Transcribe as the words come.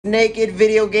Naked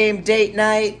video game date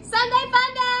night. Sunday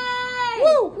funday!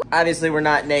 Woo! Obviously, we're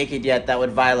not naked yet. That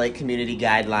would violate community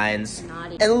guidelines.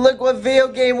 Naughty. And look what video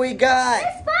game we got.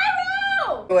 It's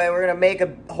Spyro! Anyway, we're gonna make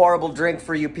a horrible drink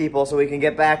for you people so we can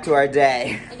get back to our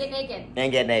day. And get naked.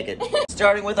 And get naked.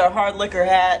 Starting with our hard liquor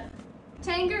hat.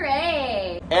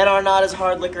 Tanqueray. And our not as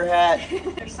hard liquor hat.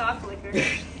 Or soft liquor.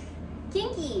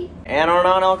 Kinky. And our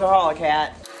non-alcoholic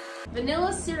hat.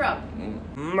 Vanilla syrup.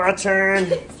 My turn.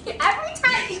 Every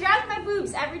time, he grabs my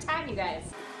boobs. Every time, you guys.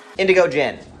 Indigo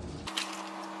gin.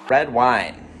 Red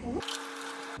wine.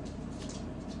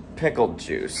 Pickled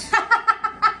juice.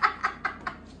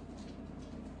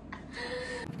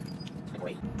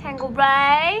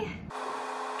 Tanqueray.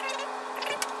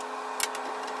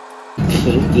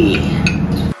 Kinky.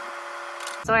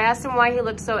 So I asked him why he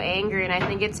looked so angry, and I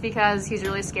think it's because he's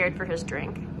really scared for his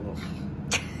drink.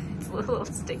 It's a little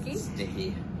sticky.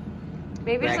 Sticky.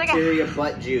 Maybe it's like Bacteria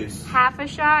butt juice. half a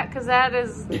shot, because that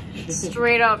is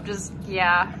straight up just,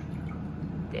 yeah.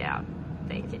 Yeah,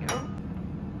 thank you.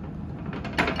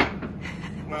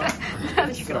 Well,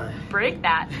 You're gonna break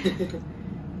that.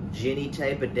 Ginny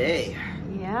type of day.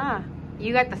 Yeah.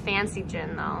 You got the fancy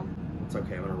gin, though. It's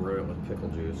okay, I'm gonna ruin it with pickle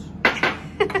juice.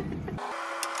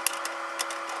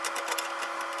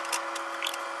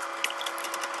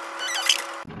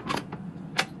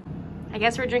 I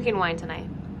guess we're drinking wine tonight.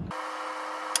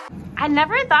 I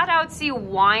never thought I would see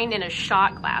wine in a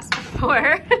shot glass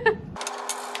before.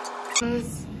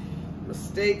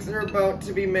 Mistakes are about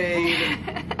to be made.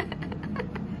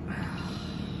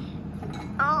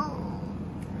 Oh.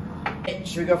 Hey,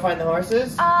 should we go find the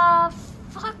horses?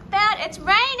 Fuck that. It's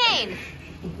raining.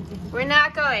 We're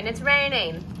not going. It's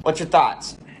raining. What's your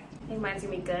thoughts? I think mine's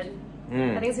gonna be good.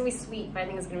 I think it's gonna be sweet, but I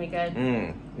think it's gonna be good.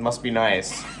 Must be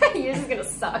nice. Yours is gonna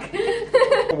suck.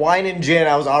 Wine and gin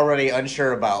I was already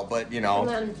unsure about, but you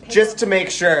know, just to make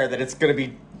sure that it's gonna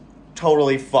be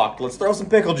totally fucked, let's throw some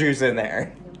pickle juice in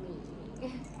there.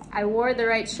 I wore the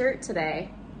right shirt today,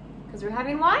 because we're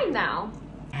having wine now.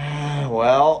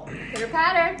 Well, Pitter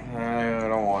patter. I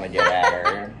don't want to get at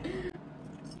her.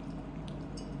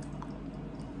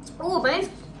 Oh, mine's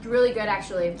really good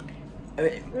actually.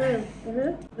 I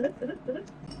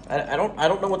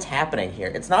don't know what's happening here.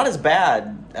 It's not as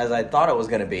bad as I thought it was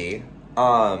gonna be.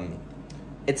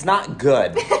 It's not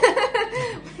good.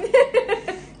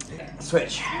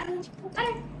 Switch.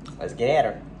 Let's get at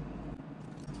her.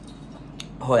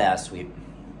 Oh yeah, sweet.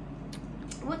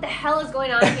 What the hell is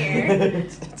going on here?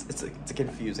 it's a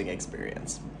confusing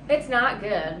experience. It's not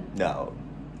good. No.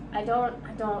 I don't.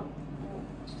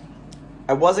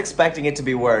 I was expecting it to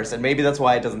be worse, and maybe that's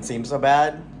why it doesn't seem so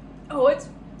bad. Oh, it's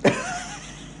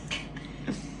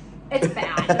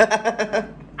bad.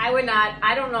 I would not.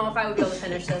 I don't know if I would be able to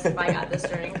finish this if I got this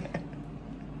drink.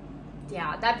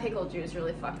 Yeah, that pickle juice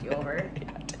really fucked you over.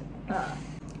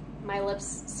 My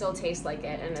lips still taste like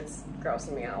it, and it's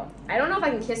grossing me out. I don't know if I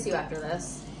can kiss you after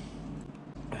this.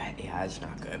 Yeah, it's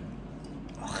not good.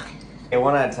 Okay,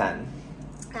 1 out of 10.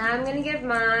 I'm gonna give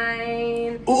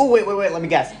mine. Ooh, wait, let me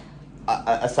guess.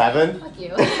 A 7? Fuck you.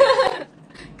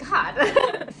 God.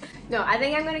 No, I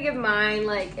think I'm gonna give mine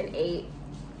like an 8,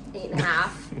 8.5.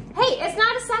 Hey, it's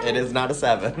not a 7. It is not a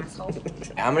 7. Asshole.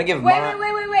 I'm gonna give mine.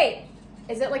 Wait.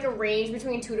 Is it like a range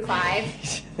between 2 to 5?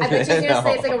 I bet you're gonna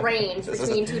say it's like a range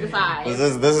between 2 to 5.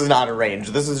 This is not a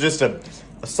range. This is just a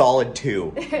solid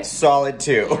 2. Solid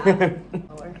 2. Yeah.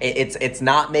 It's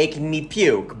not making me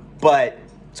puke, but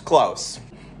it's close.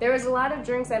 There was a lot of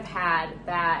drinks I've had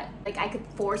that like I could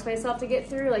force myself to get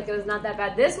through. Like it was not that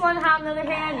bad. This one, on the other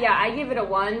hand, yeah, I give it a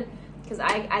 1 because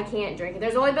I can't drink it.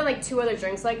 There's only been like 2 other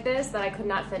drinks like this that I could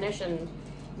not finish, and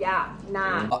yeah,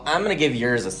 nah. I'm gonna give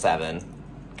yours a 7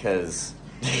 because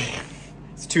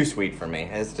it's too sweet for me.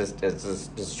 It's just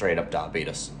straight up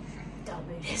diabetes.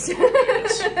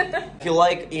 If you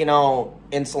like, you know,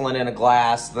 insulin in a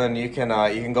glass, then you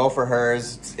can go for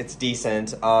hers. It's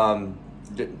decent.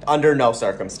 Under no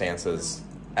circumstances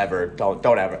ever. Don't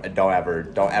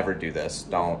ever do this.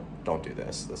 Don't do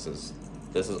this. This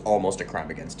is almost a crime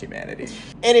against humanity.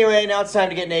 Anyway, now it's time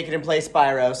to get naked and play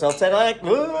Spyro. So I'll say like,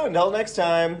 until next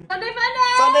time. Sunday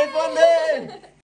funday! Sunday funday!